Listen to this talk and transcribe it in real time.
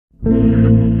Little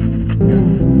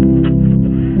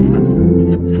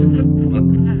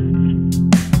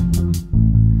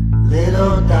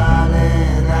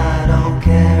darling, I don't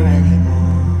care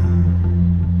anymore.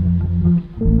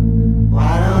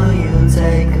 Why don't you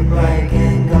take a break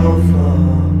and go for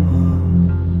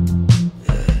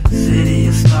City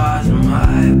of stars, I'm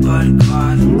high by the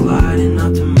cars, I'm gliding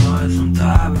up to Mars. I'm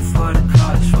tired before the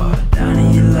cars fall down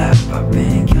in your lap. I've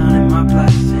been counting my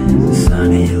blessings. The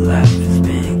sun in your lap has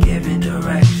been giving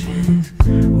directions.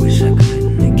 Wish I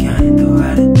couldn't have counted through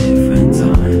at a different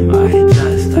time. I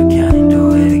adjust, I can't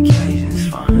do it, occasion's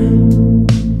fine.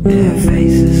 Yeah,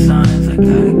 faces, signs, I got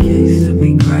a case to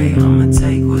be great. I'ma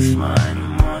take what's mine,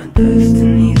 I'm on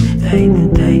destiny. The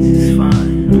days is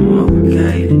fine, I'm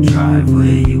okay to drive where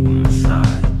you by my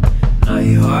side. Now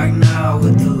you arc now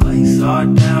with the lights all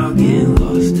down, getting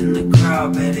lost in the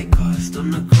crowd, bet it cost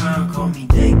on the crown. Call me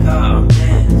Descartes, I'm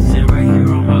dancing right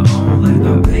here on my own, like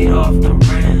I paid off the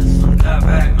ransom, got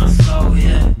back my soul,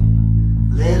 yeah.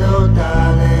 Little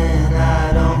darling,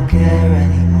 I don't care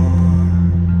anymore.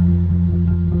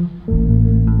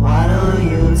 Why don't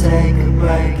you take a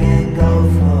break and go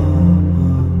for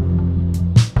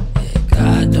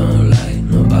God don't like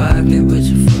no ugly, but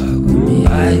you fuck with me.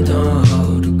 I don't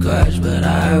hold a grudge, but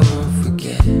I won't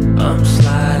forget. I'm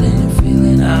sliding and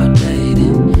feeling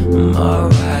outdated. I'm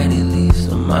alright, at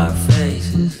least on my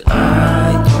faces. I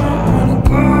don't wanna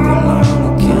go alone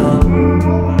again.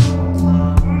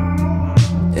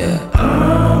 Yeah,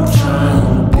 I'm trying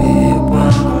to be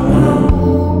one.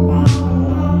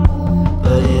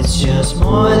 but it's just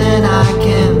more than I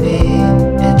can be,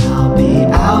 and I'll be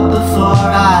out before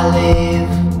I leave.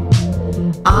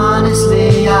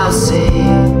 Honestly, I'll see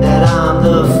that I'm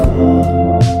the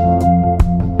fool.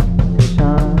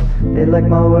 They like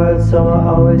my words, so I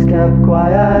always kept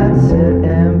quiet.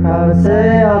 Sitting proud,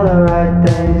 say all the right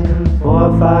things.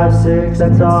 4, 5, 6,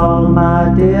 that's all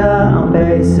my dear. I'm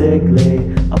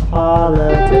basically a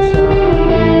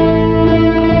politician.